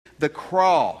The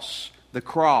cross. The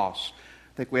cross.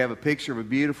 I think we have a picture of a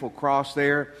beautiful cross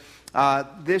there.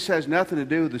 This has nothing to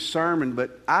do with the sermon,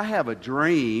 but I have a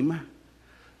dream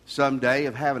someday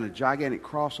of having a gigantic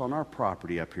cross on our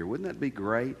property up here. Wouldn't that be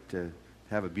great to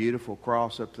have a beautiful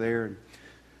cross up there? And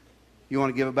you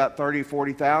want to give about $30,000 or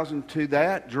 $40,000 to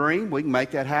that dream? We can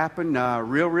make that happen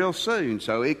real soon.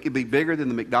 So it could be bigger than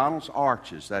the McDonald's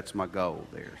arches. That's my goal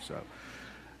there. So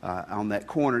on that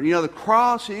corner. You know, the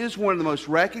cross is one of the most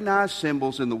recognized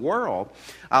symbols in the world.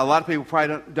 A lot of people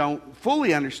probably don't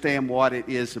fully understand what it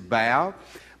is about.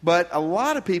 But a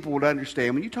lot of people would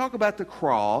understand when you talk about the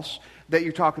cross that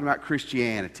you're talking about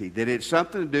Christianity, that it's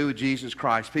something to do with Jesus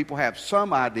Christ. People have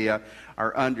some idea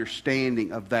or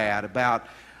understanding of that. About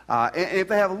and if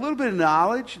they have a little bit of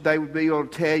knowledge, they would be able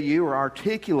to tell you or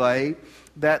articulate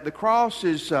that the cross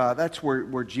is that's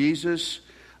where Jesus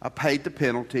paid the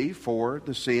penalty for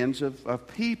the sins of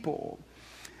people.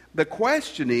 The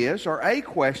question is, or a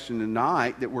question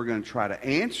tonight that we're going to try to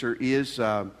answer is,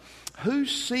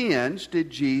 whose sins did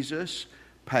Jesus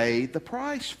pay the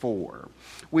price for?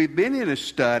 We've been in a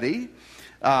study.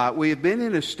 We have been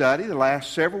in a study the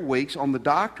last several weeks on the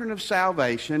doctrine of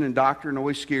salvation, and doctrine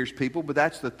always scares people, but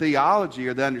that's the theology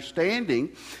or the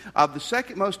understanding of the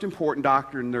second most important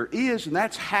doctrine there is, and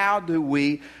that's how do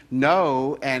we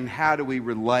know and how do we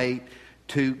relate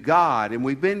to God. And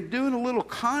we've been doing a little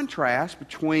contrast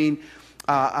between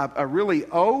a really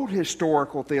old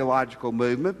historical theological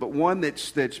movement, but one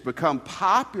that's become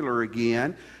popular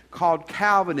again, called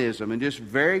Calvinism. And just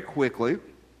very quickly,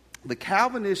 the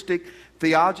Calvinistic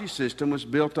theology system was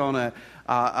built on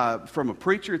from a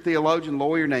preacher, theologian,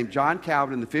 lawyer named John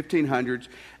Calvin in the 1500s,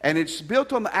 and it's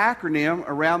built on the acronym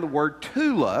around the word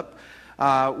TULIP.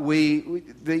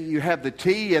 You have the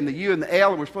T and the U and the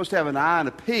L, and we're supposed to have an I and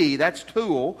a P. That's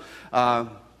tool.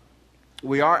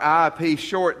 We are IIP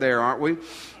short there, aren't we?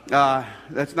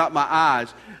 That's not my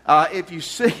eyes. If you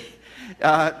see,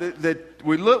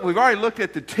 we've already looked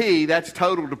at the T, that's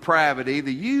total depravity.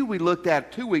 The U we looked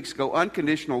at 2 weeks ago,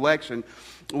 unconditional election,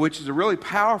 which is a really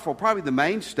powerful, probably the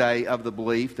mainstay of the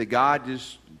belief that God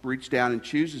just reaches down and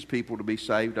chooses people to be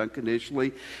saved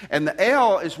unconditionally. And the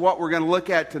L is what we're going to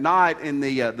look at tonight in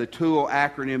the TOOL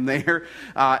acronym there.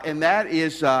 And that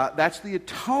is, that's the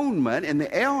atonement. And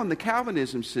the L in the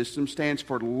Calvinism system stands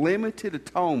for limited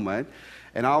atonement.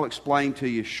 And I'll explain to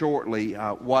you shortly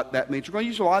what that means. We're going to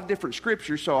use a lot of different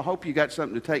scriptures, so I hope you got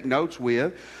something to take notes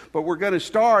with. But we're going to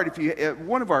start,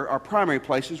 one of our primary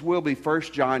places will be 1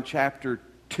 John chapter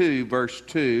 2, verse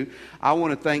 2. I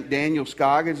want to thank Daniel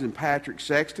Scoggins and Patrick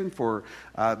Sexton for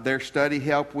their study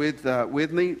help with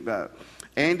me.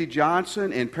 Andy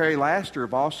Johnson and Perry Laster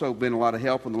have also been a lot of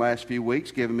help in the last few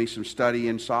weeks, giving me some study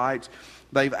insights.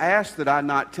 They've asked that I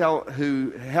not tell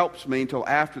who helps me until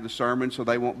after the sermon, so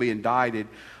they won't be indicted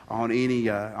on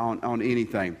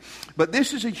anything. But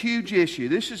this is a huge issue.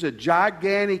 This is a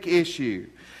gigantic issue.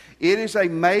 It is a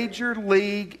major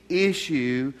league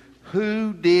issue.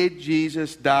 Who did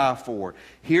Jesus die for?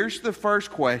 Here's the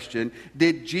first question.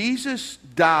 Did Jesus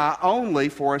die only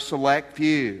for a select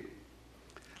few?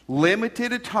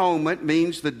 Limited atonement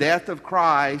means the death of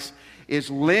Christ is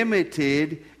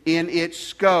limited in its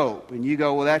scope. And you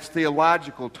go, well, that's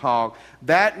theological talk.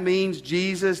 That means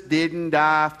Jesus didn't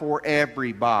die for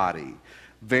everybody.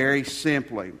 Very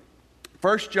simply.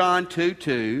 1 John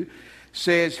 2:2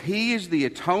 says He is the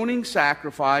atoning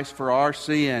sacrifice for our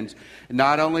sins.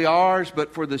 Not only ours,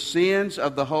 but for the sins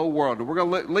of the whole world. And we're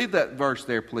going to leave that verse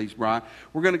there, please, Brian.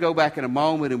 We're going to go back in a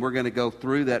moment and we're going to go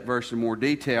through that verse in more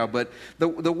detail. But the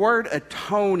word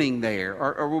atoning there,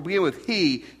 or we'll begin with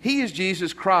He is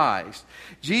Jesus Christ.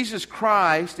 Jesus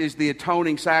Christ is the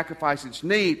atoning sacrifice. It's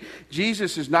neat.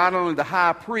 Jesus is not only the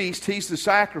high priest, He's the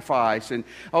sacrifice. In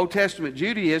Old Testament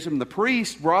Judaism, the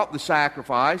priest brought the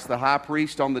sacrifice, the high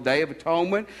priest on the Day of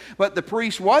Atonement, but the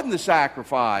priest wasn't the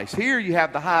sacrifice. Here you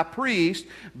have the high priest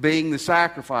being the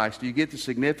sacrifice. Do you get the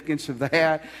significance of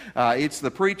that? It's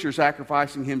the preacher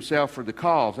sacrificing himself for the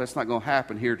cause. That's not going to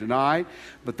happen here tonight,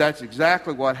 but that's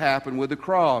exactly what happened with the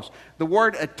cross. The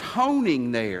word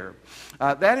atoning there,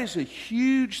 that is a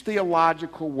huge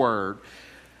theological word.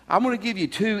 I'm going to give you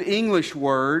two English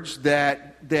words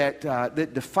that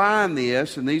define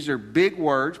this, and these are big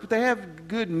words, but they have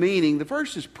good meaning. The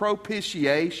first is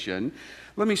propitiation.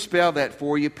 Let me spell that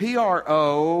for you.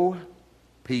 P-R-O-P-I-A-T-I-O-N.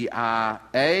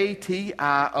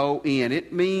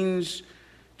 It means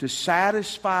to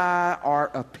satisfy or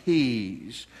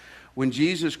appease. When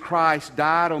Jesus Christ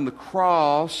died on the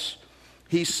cross,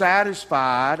 He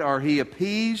satisfied or He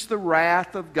appeased the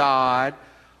wrath of God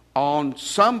on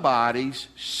somebody's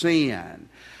sin.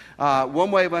 One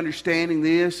way of understanding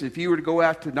this, if you were to go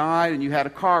out tonight and you had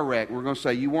a car wreck, we're going to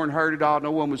say you weren't hurt at all,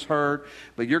 no one was hurt,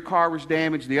 but your car was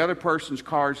damaged, the other person's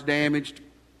car is damaged.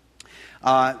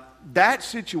 That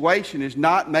situation is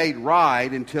not made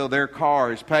right until their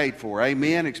car is paid for.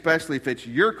 Amen? Especially if it's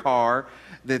your car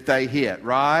that they hit,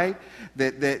 right?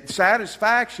 That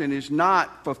satisfaction is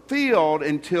not fulfilled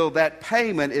until that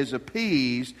payment is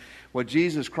appeased. What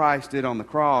Jesus Christ did on the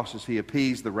cross is He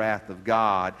appeased the wrath of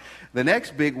God. The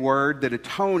next big word that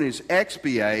atone is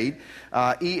expiate,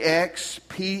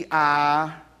 E-X-P-I-A-T-E,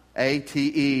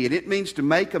 and it means to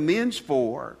make amends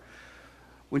for.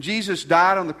 When Jesus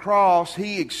died on the cross,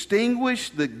 He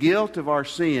extinguished the guilt of our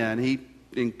sin. He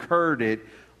incurred it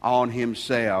on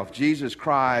Himself. Jesus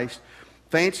Christ,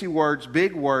 fancy words,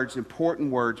 big words,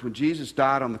 important words. When Jesus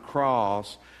died on the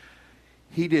cross,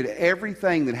 He did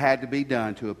everything that had to be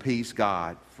done to appease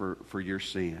God for your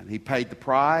sin. He paid the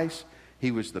price.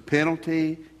 He was the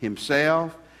penalty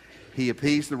Himself. He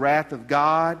appeased the wrath of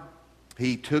God.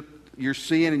 He took your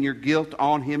sin and your guilt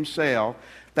on Himself.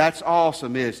 That's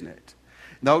awesome, isn't it?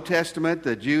 In the Old Testament,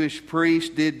 the Jewish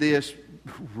priests did this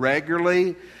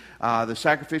regularly. The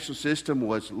sacrificial system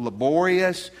was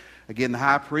laborious. Again, the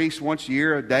high priest once a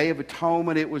year, a day of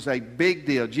atonement, it was a big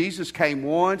deal. Jesus came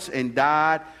once and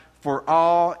died for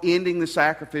all, ending the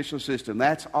sacrificial system.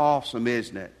 That's awesome,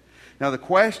 isn't it? Now the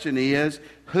question is,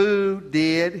 who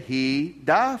did He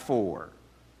die for?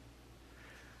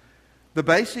 The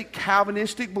basic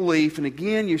Calvinistic belief, and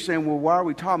again you're saying, well, why are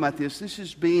we talking about this? This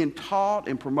is being taught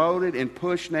and promoted and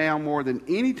pushed now more than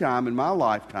any time in my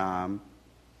lifetime,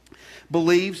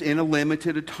 believes in a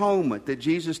limited atonement, that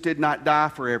Jesus did not die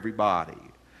for everybody.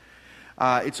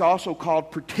 It's also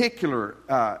called particular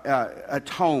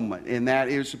atonement, and that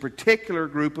is a particular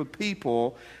group of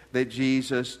people that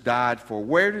Jesus died for.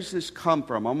 Where does this come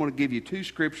from? I'm going to give you two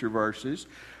scripture verses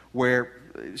where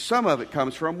some of it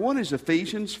comes from. One is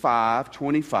Ephesians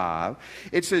 5:25.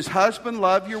 It says, "Husband,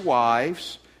 love your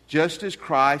wives, just as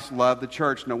Christ loved the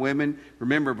church." Now, women,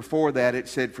 remember before that it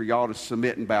said for y'all to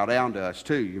submit and bow down to us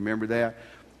too. You remember that?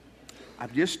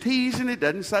 I'm just teasing. It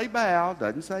doesn't say bow.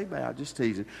 Doesn't say bow. Just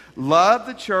teasing. Love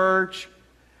the church,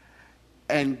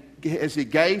 and as He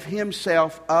gave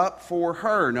Himself up for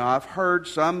her. Now, I've heard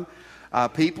some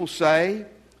people say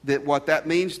that what that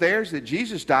means there is that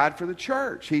Jesus died for the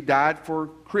church. He died for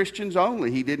Christians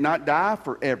only. He did not die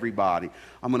for everybody.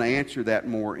 I'm going to answer that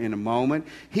more in a moment.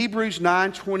 Hebrews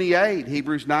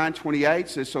 9:28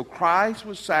 says, "So Christ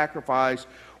was sacrificed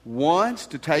once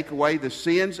to take away the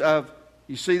sins of,"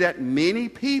 you see that, "many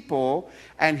people,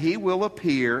 and He will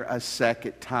appear a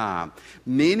second time."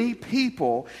 Many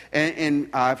people, and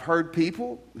I've heard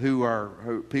people who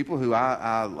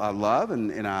I love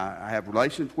and I have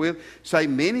relations with say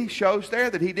many shows there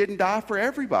that He didn't die for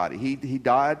everybody. He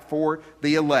died for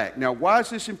the elect. Now, why is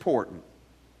this important?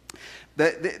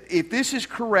 If this is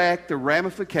correct, the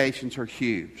ramifications are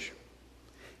huge.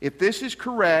 If this is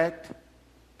correct,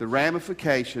 the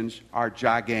ramifications are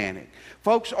gigantic.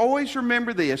 Folks, always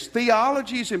remember this.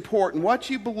 Theology is important. What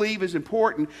you believe is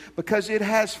important because it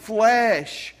has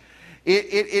flesh.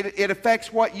 It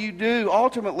affects what you do.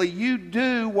 Ultimately, you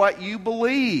do what you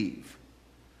believe.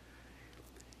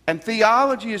 And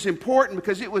theology is important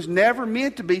because it was never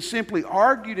meant to be simply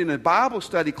argued in a Bible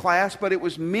study class, but it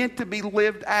was meant to be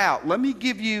lived out. Let me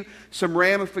give you some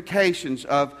ramifications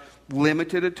of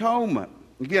limited atonement.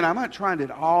 Again, I'm not trying to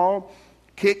at all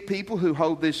kick people who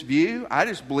hold this view. I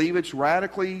just believe it's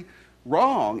radically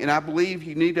wrong, and I believe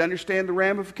you need to understand the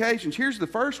ramifications. Here's the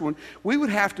first one. We would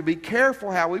have to be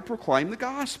careful how we proclaim the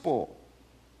gospel.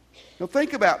 Now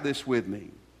think about this with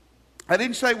me. I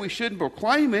didn't say we shouldn't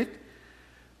proclaim it,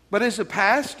 but as a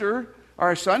pastor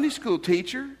or a Sunday school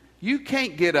teacher, you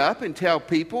can't get up and tell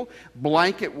people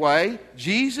blanket way,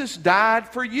 Jesus died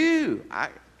for you.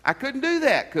 I couldn't do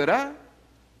that, could I?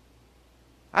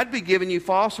 I'd be giving you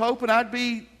false hope, and I'd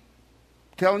be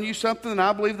telling you something that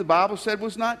I believe the Bible said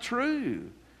was not true.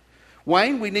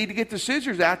 Wayne, we need to get the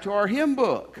scissors out to our hymn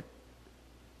book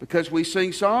because we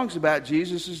sing songs about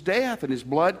Jesus' death and His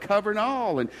blood covering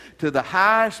all, and to the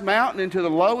highest mountain and to the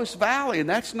lowest valley, and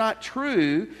that's not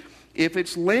true if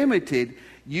it's limited.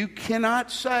 You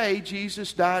cannot say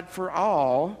Jesus died for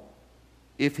all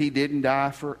if He didn't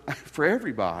die for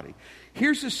everybody.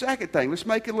 Here's the second thing. Let's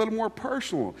make it a little more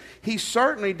personal. He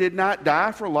certainly did not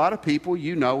die for a lot of people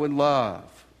you know and love.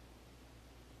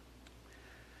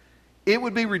 It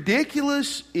would be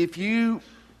ridiculous if you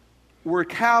were a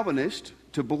Calvinist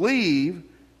to believe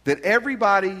that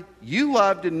everybody you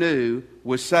loved and knew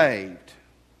was saved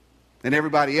and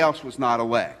everybody else was not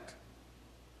elect.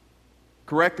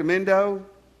 Correct, Amendo?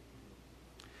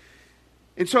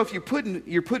 And so if you're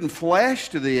putting flesh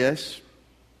to this,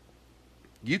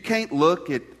 you can't look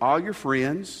at all your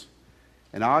friends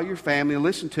and all your family.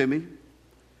 Listen to me.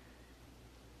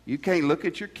 You can't look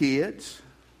at your kids.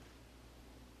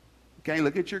 You can't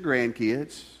look at your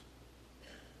grandkids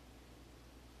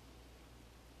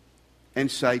and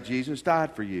say Jesus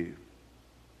died for you.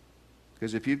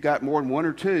 Because if you've got more than one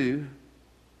or two,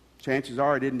 chances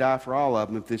are he didn't die for all of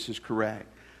them if this is correct.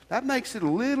 That makes it a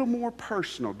little more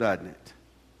personal, doesn't it?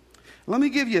 Let me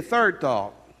give you a third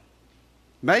thought.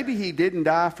 Maybe he didn't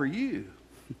die for you.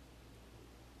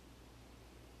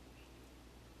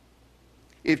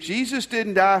 If Jesus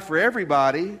didn't die for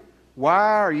everybody,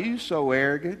 why are you so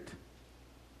arrogant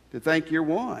to think you're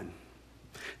one?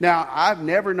 Now, I've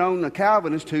never known a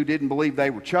Calvinist who didn't believe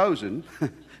they were chosen.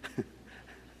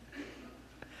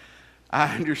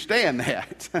 I understand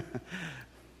that.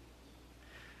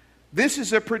 This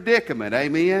is a predicament,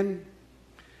 amen?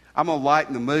 I'm going to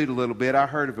lighten the mood a little bit. I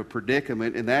heard of a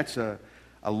predicament, and that's a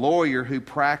lawyer who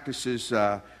practices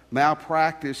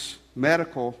malpractice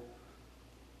medical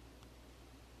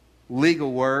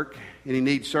legal work, and he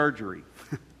needs surgery.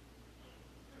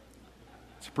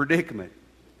 It's a predicament.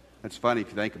 That's funny if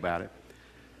you think about it.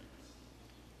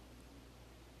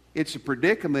 It's a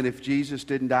predicament if Jesus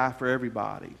didn't die for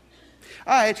everybody.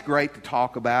 It's great to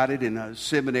talk about it in a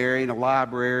seminary, in a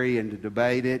library, and to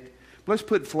debate it. But let's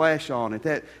put flesh on it.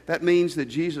 That means that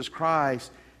Jesus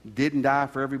Christ didn't die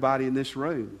for everybody in this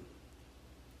room.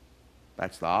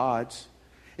 That's the odds.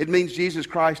 It means Jesus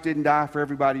Christ didn't die for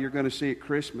everybody you're going to see at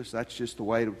Christmas. That's just the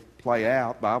way to play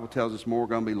out. The Bible tells us more are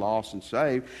going to be lost and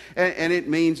saved. And it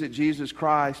means that Jesus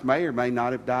Christ may or may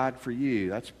not have died for you.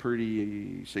 That's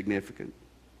pretty significant.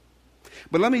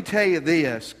 But let me tell you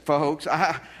this, folks.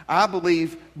 I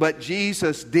believe, but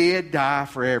Jesus did die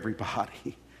for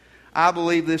everybody. I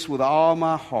believe this with all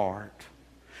my heart.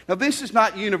 Now, this is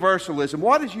not universalism.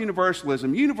 What is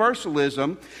universalism?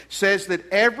 Universalism says that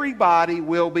everybody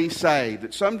will be saved.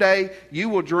 That someday you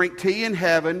will drink tea in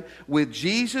heaven with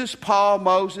Jesus, Paul,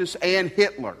 Moses, and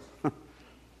Hitler.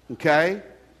 Okay?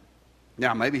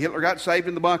 Now, maybe Hitler got saved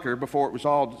in the bunker before it was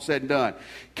all said and done.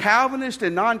 Calvinists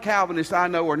and non-Calvinists, I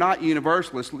know, are not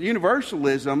universalists.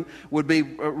 Universalism would be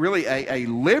really a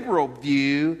liberal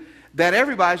view that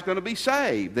everybody's going to be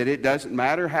saved, that it doesn't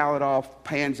matter how it all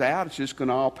pans out, it's just going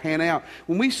to all pan out.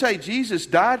 When we say Jesus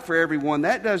died for everyone,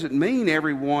 that doesn't mean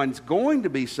everyone's going to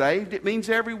be saved. It means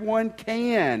everyone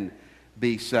can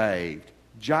be saved.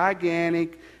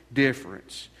 Gigantic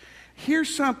difference.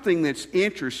 Here's something that's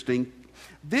interesting.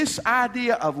 This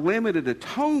idea of limited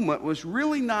atonement was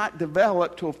really not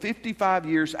developed till 55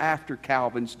 years after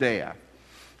Calvin's death.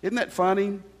 Isn't that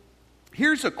funny?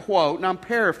 Here's a quote, and I'm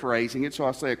paraphrasing it, so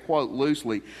I say a quote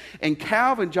loosely. In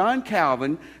John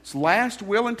Calvin's last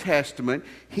will and testament,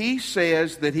 he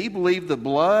says that he believed the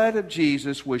blood of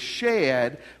Jesus was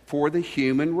shed for the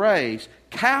human race.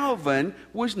 Calvin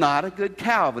was not a good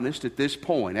Calvinist at this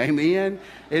point. Amen?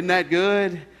 Isn't that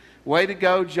good? Way to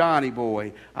go, Johnny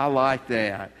boy. I like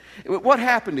that. What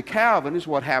happened to Calvin is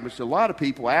what happens to a lot of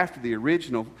people after the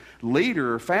original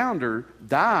leader or founder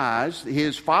dies.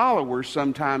 His followers,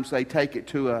 sometimes they take it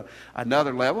to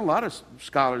another level. A lot of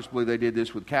scholars believe they did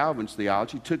this with Calvin's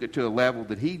theology, took it to a level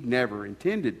that he never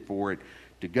intended for it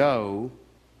to go.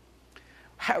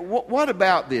 What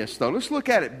about this, though? Let's look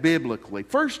at it biblically.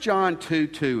 1 John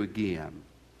 2:2 again.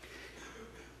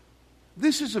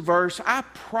 This is a verse, I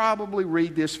probably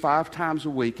read this 5 times a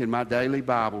week in my daily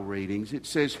Bible readings. It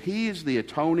says, He is the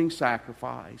atoning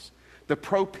sacrifice, the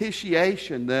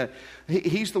propitiation.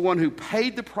 He's the one who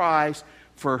paid the price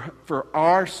for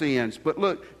our sins. But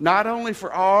look, not only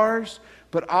for ours,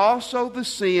 but also the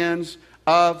sins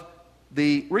of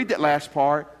read that last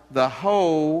part, the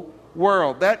whole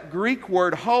world. That Greek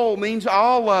word whole means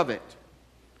all of it.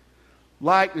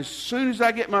 Like as soon as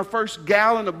I get my first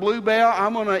gallon of Blue Bell,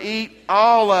 I'm going to eat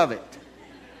all of it.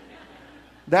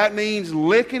 That means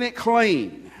licking it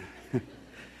clean.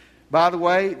 By the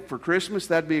way, for Christmas,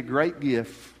 that'd be a great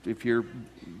gift if you've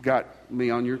got me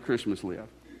on your Christmas list.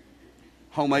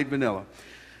 Homemade vanilla.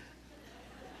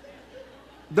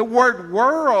 The word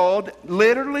world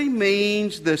literally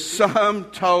means the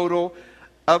sum total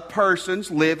of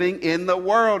persons living in the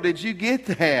world. Did you get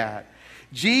that?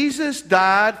 Jesus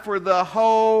died for the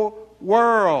whole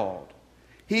world.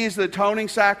 He is the atoning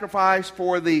sacrifice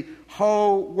for the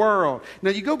whole world. Now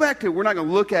you go back to, we're not going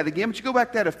to look at it again, but you go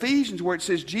back to that Ephesians where it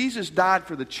says Jesus died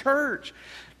for the church.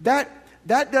 That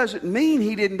doesn't mean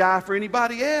he didn't die for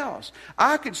anybody else.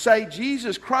 I could say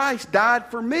Jesus Christ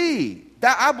died for me.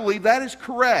 I believe that is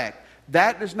correct.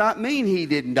 That does not mean he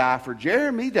didn't die for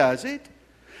Jeremy, does it?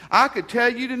 I could tell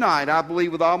you tonight, I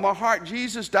believe with all my heart,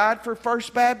 Jesus died for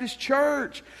First Baptist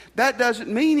Church. That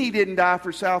doesn't mean He didn't die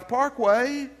for South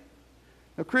Parkway.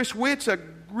 Now, Chris Witt's a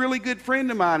really good friend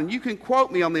of mine, and you can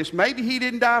quote me on this. Maybe he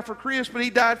didn't die for Chris, but he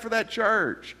died for that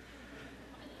church.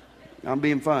 I'm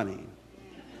being funny.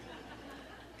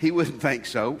 He wouldn't think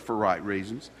so for right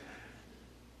reasons.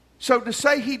 So to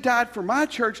say He died for my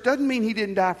church doesn't mean He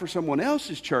didn't die for someone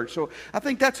else's church. So I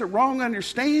think that's a wrong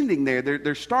understanding there.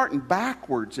 They're starting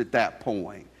backwards at that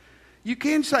point. You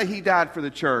can say He died for the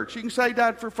church. You can say He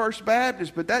died for First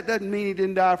Baptist, but that doesn't mean He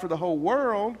didn't die for the whole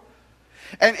world.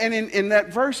 And in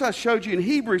that verse I showed you in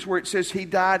Hebrews where it says He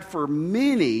died for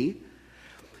many,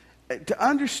 to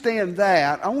understand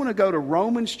that, I want to go to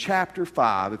Romans chapter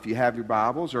 5, if you have your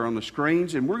Bibles, or on the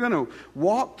screens, and we're going to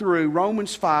walk through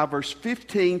Romans 5, verse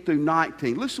 15 through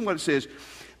 19. Listen to what it says.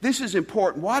 This is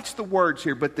important. Watch the words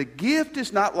here. But the gift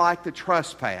is not like the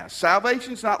trespass.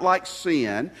 Salvation is not like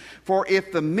sin. For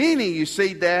if the many, you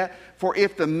see that, for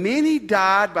if the many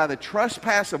died by the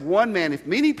trespass of one man, if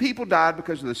many people died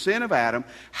because of the sin of Adam,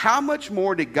 how much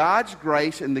more did God's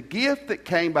grace and the gift that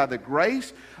came by the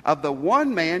grace of the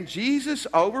one man, Jesus,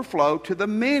 overflow to the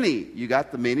many? You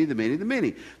got the many, the many, the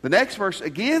many. The next verse,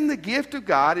 again, the gift of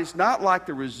God is not like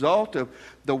the result of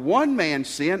the one man's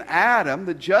sin, Adam.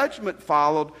 The judgment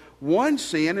followed one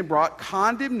sin and brought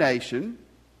condemnation,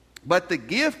 but the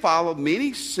gift followed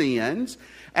many sins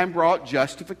and brought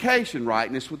justification,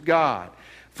 rightness with God.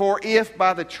 For if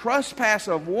by the trespass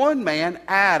of one man,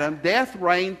 Adam, death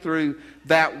reigned through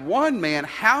that one man,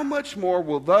 how much more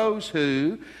will those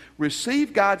who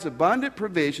receive God's abundant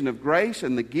provision of grace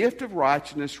and the gift of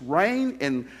righteousness reign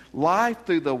in life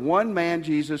through the one man,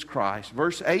 Jesus Christ?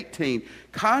 Verse 18,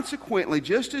 consequently,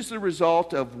 just as the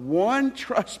result of one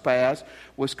trespass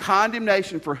was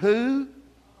condemnation for who?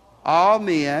 All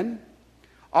men.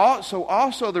 So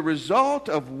also the result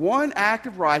of one act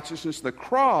of righteousness, the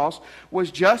cross,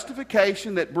 was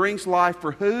justification that brings life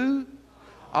for who?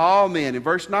 All men. In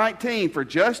verse 19, for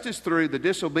just as through the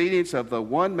disobedience of the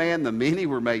one man the many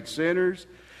were made sinners,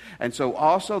 and so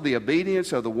also the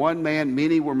obedience of the one man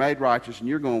many were made righteous. And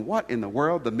you're going, what in the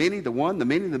world? The many, the one, the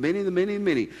many, the many, the many, the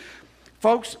many.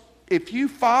 Folks, if you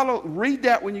read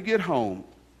that when you get home.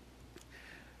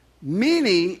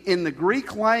 Many in the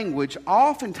Greek language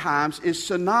oftentimes is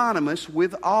synonymous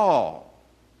with all.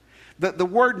 The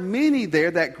word many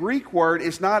there, that Greek word,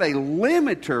 is not a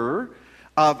limiter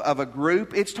of a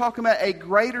group. It's talking about a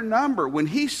greater number. When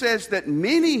he says that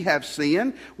many have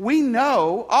sinned, we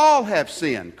know all have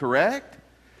sinned, correct?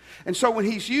 And so when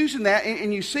he's using that,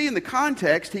 and you see in the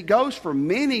context, he goes from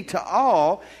many to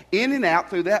all in and out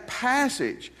through that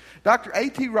passage. Dr.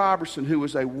 A.T. Robertson, who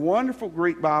was a wonderful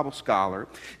Greek Bible scholar,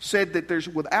 said that there's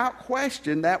without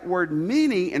question that word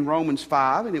many in Romans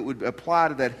 5, and it would apply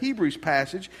to that Hebrews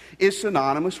passage, is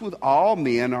synonymous with all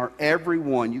men or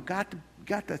everyone. You've got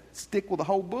to stick with the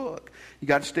whole book. You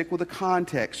got to stick with the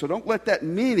context. So don't let that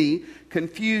many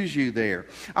confuse you there.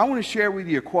 I want to share with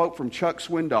you a quote from Chuck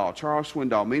Swindoll, Charles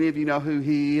Swindoll. Many of you know who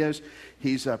he is.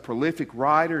 He's a prolific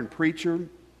writer and preacher.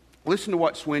 Listen to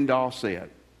what Swindoll said.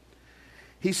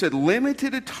 He said,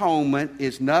 limited atonement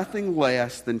is nothing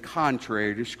less than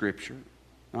contrary to Scripture.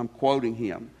 I'm quoting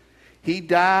him. He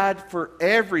died for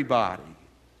everybody.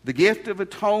 The gift of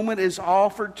atonement is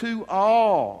offered to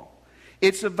all.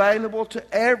 It's available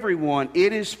to everyone.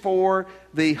 It is for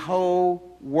the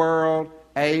whole world.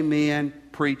 Amen.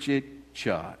 Preach it,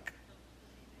 Chuck.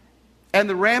 And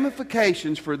the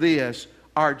ramifications for this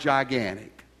are gigantic.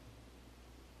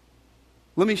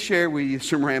 Let me share with you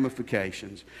some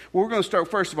ramifications. Well, we're going to start,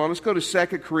 first of all, let's go to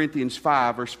 2 Corinthians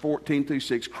 5, verse 14 through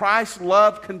 6. Christ's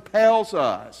love compels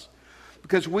us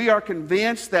because we are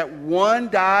convinced that one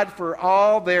died for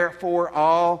all, therefore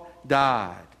all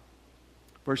died.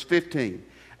 Verse 15.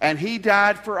 And he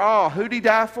died for all. Who did he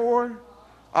die for?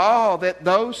 All, that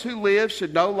those who live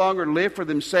should no longer live for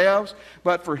themselves,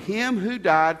 but for him who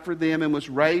died for them and was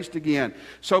raised again.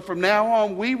 So from now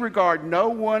on, we regard no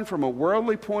one from a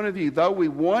worldly point of view. Though we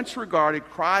once regarded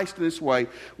Christ in this way,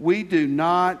 we do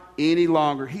not any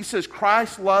longer. He says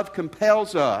Christ's love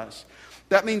compels us.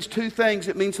 That means two things.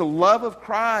 It means the love of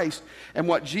Christ and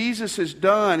what Jesus has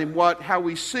done and how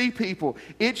we see people.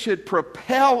 It should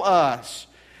propel us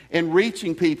in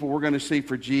reaching people we're going to see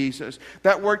for Jesus.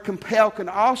 That word compel can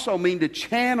also mean to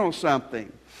channel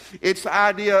something. It's the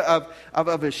idea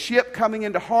of a ship coming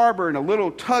into harbor and a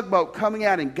little tugboat coming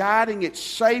out and guiding it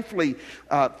safely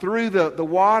through the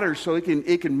water so it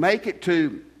can make it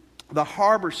to the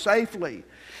harbor safely.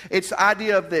 It's the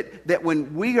idea of that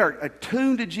when we are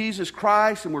attuned to Jesus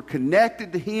Christ and we're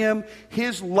connected to Him,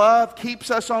 His love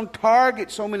keeps us on target.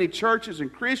 So many churches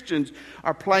and Christians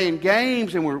are playing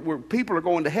games, and people are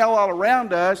going to hell all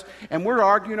around us, and we're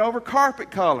arguing over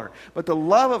carpet color. But the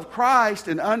love of Christ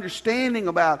and understanding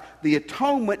about the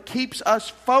atonement keeps us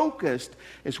focused,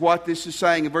 is what this is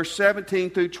saying in verse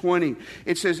 17 through 20.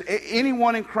 It says,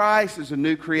 anyone in Christ is a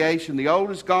new creation. The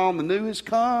old is gone, the new has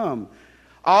come.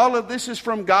 All of this is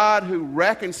from God, who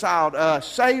reconciled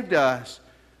us, saved us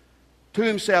to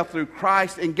Himself through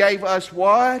Christ, and gave us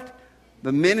what?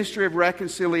 The ministry of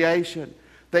reconciliation.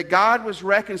 That God was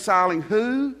reconciling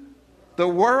who? The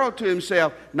world to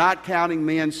Himself, not counting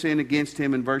men's sin against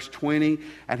Him in verse 20.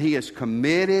 And He has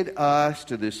committed us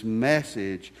to this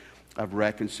message of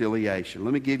reconciliation.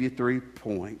 Let me give you 3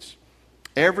 points.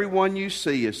 Everyone you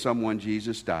see is someone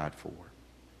Jesus died for.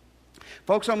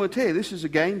 Folks, I'm going to tell you, this is a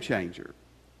game changer.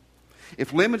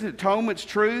 If limited atonement's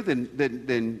true,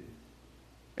 then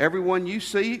everyone you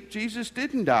see, Jesus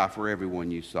didn't die for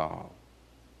everyone you saw.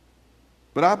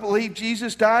 But I believe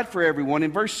Jesus died for everyone.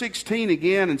 In verse 16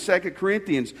 again in 2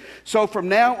 Corinthians, so from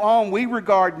now on we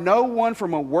regard no one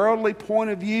from a worldly point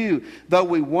of view. Though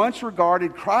we once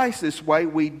regarded Christ this way,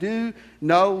 we do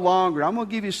no longer. I'm going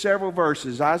to give you several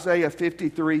verses. Isaiah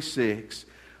 53:6.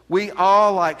 We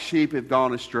all like sheep have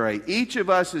gone astray. Each of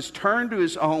us has turned to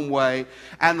his own way,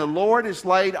 and the Lord has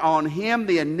laid on Him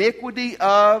the iniquity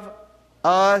of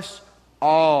us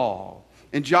all.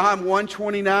 In John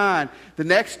 1:29, the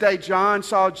next day John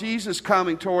saw Jesus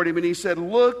coming toward him, and he said,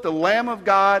 look, the Lamb of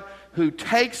God who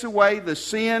takes away the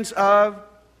sins of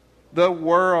the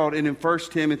world. And in 1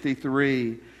 Timothy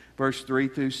 3, verse 3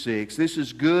 through 6, this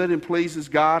is good and pleases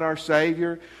God our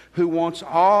Savior, who wants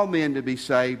all men to be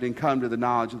saved and come to the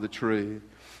knowledge of the truth.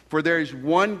 For there is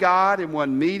one God and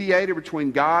one mediator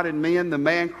between God and men, the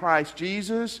man Christ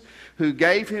Jesus, who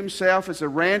gave Himself as a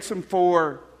ransom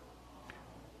for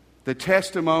the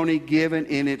testimony given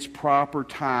in its proper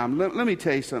time. Let me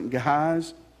tell you something,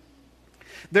 guys.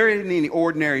 There isn't any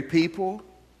ordinary people.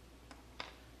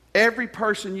 Every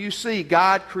person you see,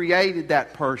 God created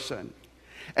that person.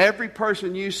 Every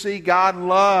person you see, God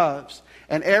loves.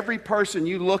 And every person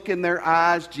you look in their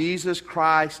eyes, Jesus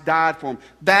Christ died for them.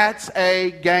 That's a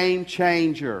game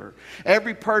changer.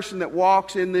 Every person that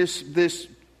walks in this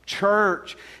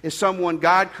church is someone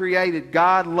God created,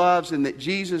 God loves, and that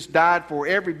Jesus died for.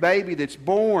 Every baby that's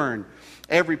born,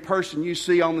 every person you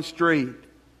see on the street.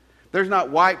 There's not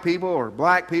white people or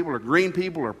black people or green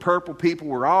people or purple people.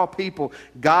 We're all people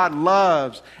God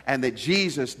loves and that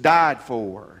Jesus died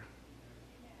for.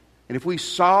 And if we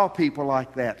saw people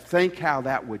like that, think how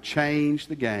that would change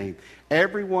the game.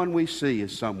 Everyone we see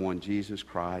is someone Jesus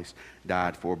Christ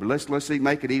died for. But let's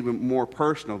make it even more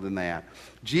personal than that.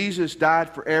 Jesus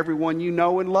died for everyone you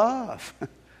know and love.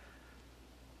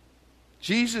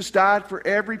 Jesus died for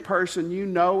every person you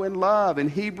know and love. In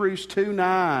Hebrews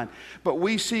 2:9, but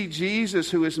we see Jesus,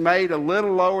 who is made a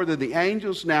little lower than the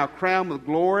angels, now crowned with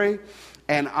glory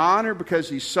and honor because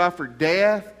He suffered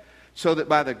death, so that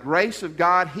by the grace of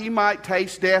God He might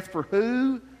taste death for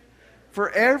who?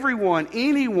 For everyone,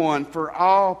 anyone, for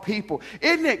all people.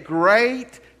 Isn't it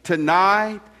great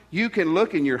tonight? You can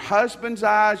look in your husband's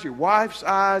eyes, your wife's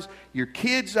eyes, your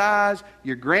kids' eyes,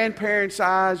 your grandparents'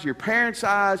 eyes, your parents'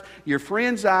 eyes, your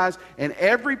friends' eyes, and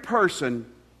every person,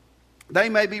 they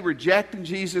may be rejecting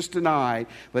Jesus tonight,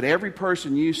 but every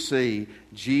person you see,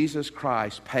 Jesus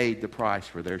Christ paid the price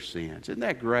for their sins. Isn't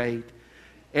that great?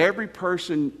 Every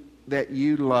person that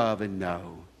you love and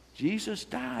know, Jesus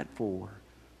died for.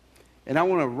 And I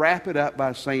want to wrap it up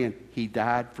by saying He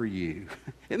died for you.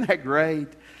 Isn't that great?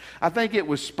 I think it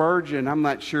was Spurgeon, I'm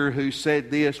not sure who said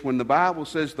this, when the Bible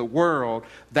says the world,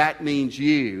 that means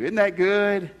you. Isn't that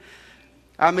good?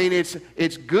 I mean,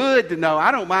 it's good to know.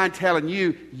 I don't mind telling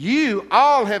you, you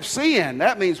all have sinned.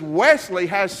 That means Wesley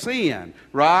has sinned,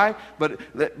 right? But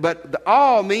the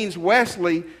all means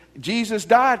Wesley, Jesus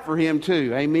died for him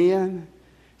too. Amen?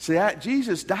 See,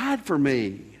 Jesus died for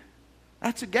me.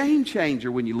 That's a game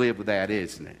changer when you live with that,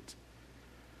 isn't it?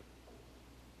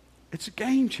 It's a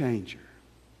game changer.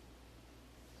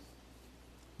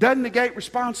 Doesn't negate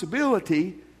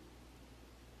responsibility,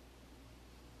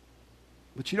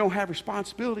 but you don't have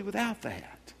responsibility without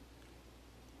that.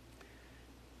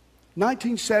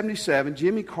 1977,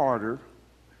 Jimmy Carter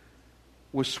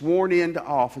was sworn into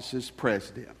office as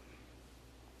president.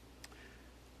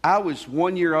 I was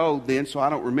 1 year old then, so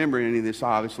I don't remember any of this,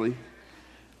 obviously.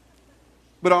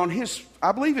 But on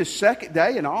I believe his second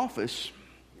day in office,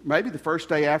 maybe the first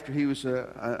day after he was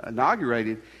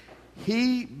inaugurated,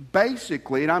 he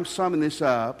basically, and I'm summing this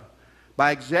up,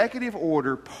 by executive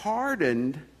order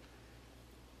pardoned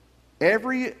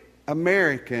every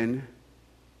American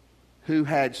who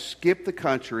had skipped the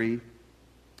country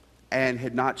and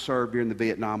had not served during the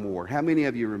Vietnam War. How many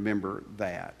of you remember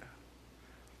that?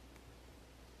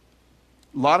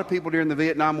 A lot of people during the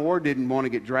Vietnam War didn't want to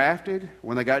get drafted.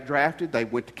 When they got drafted, they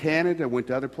went to Canada, went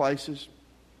to other places.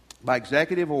 By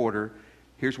executive order,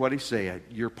 here's what he said: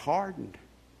 you're pardoned.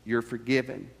 You're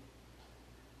forgiven.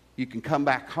 You can come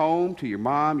back home to your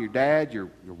mom, your dad, your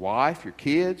wife, your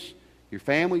kids, your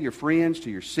family, your friends,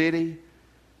 to your city.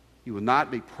 You will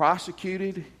not be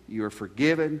prosecuted. You are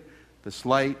forgiven. The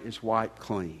slate is wiped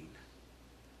clean.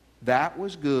 That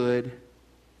was good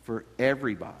for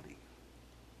everybody.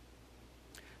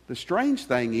 The strange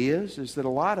thing is that a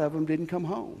lot of them didn't come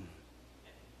home.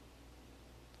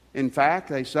 In fact,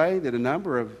 they say that a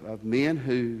number of men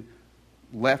who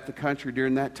left the country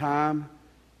during that time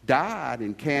died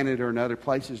in Canada and other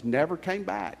places, never came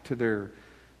back to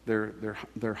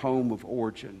their home of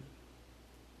origin.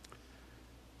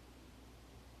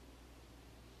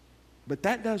 But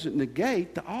that doesn't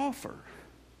negate the offer.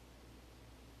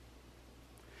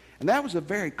 And that was a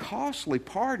very costly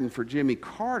pardon for Jimmy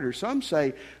Carter. Some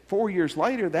say 4 years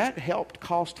later that helped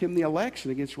cost him the election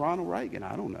against Ronald Reagan.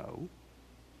 I don't know.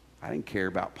 I didn't care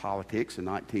about politics in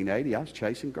 1980. I was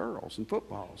chasing girls and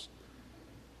footballs.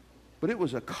 But it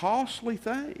was a costly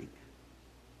thing.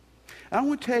 And I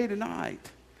want to tell you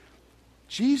tonight,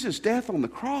 Jesus' death on the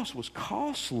cross was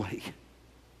costly.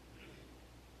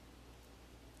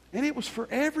 And it was for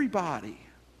everybody.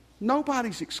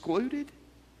 Nobody's excluded.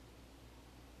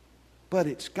 But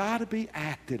it's got to be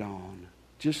acted on,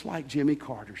 just like Jimmy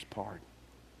Carter's pardon.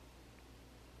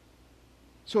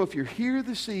 So if you're here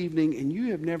this evening and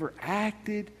you have never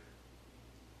acted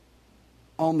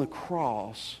on the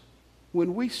cross,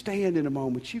 when we stand in a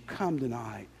moment, you come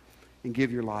tonight and give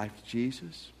your life to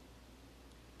Jesus.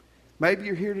 Maybe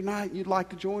you're here tonight and you'd like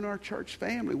to join our church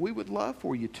family. We would love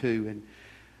for you to. And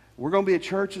we're going to be a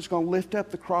church that's going to lift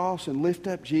up the cross and lift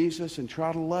up Jesus and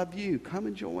try to love you. Come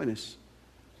and join us.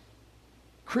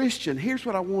 Christian, here's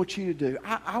what I want you to do.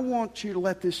 I want you to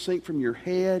let this sink from your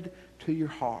head to your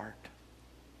heart.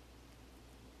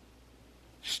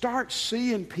 Start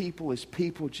seeing people as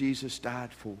people Jesus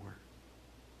died for.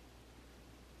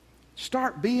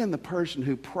 Start being the person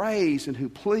who prays and who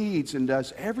pleads and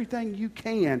does everything you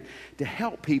can to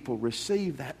help people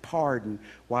receive that pardon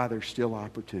while there's still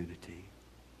opportunity.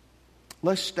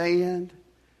 Let's stand.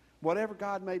 Whatever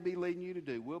God may be leading you to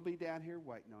do, we'll be down here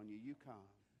waiting on you. You come.